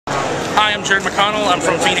Hi, I'm Jared McConnell. I'm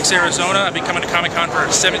from Phoenix, Arizona. I've been coming to Comic-Con for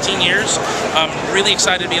 17 years. I'm really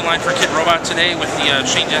excited to be in line for Kidrobot today with the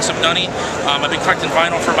Jessup Dunny. I've been collecting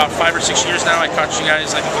vinyl for about 5 or 6 years now. I caught you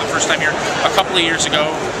guys, I think, for the first time here a couple of years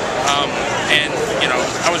ago. And, you know,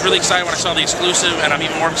 I was really excited when I saw the exclusive, and I'm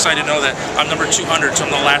even more excited to know that I'm number 200, so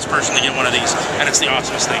I'm the last person to get one of these, and it's the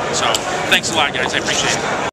awesomest thing. So, thanks a lot, guys. I appreciate it.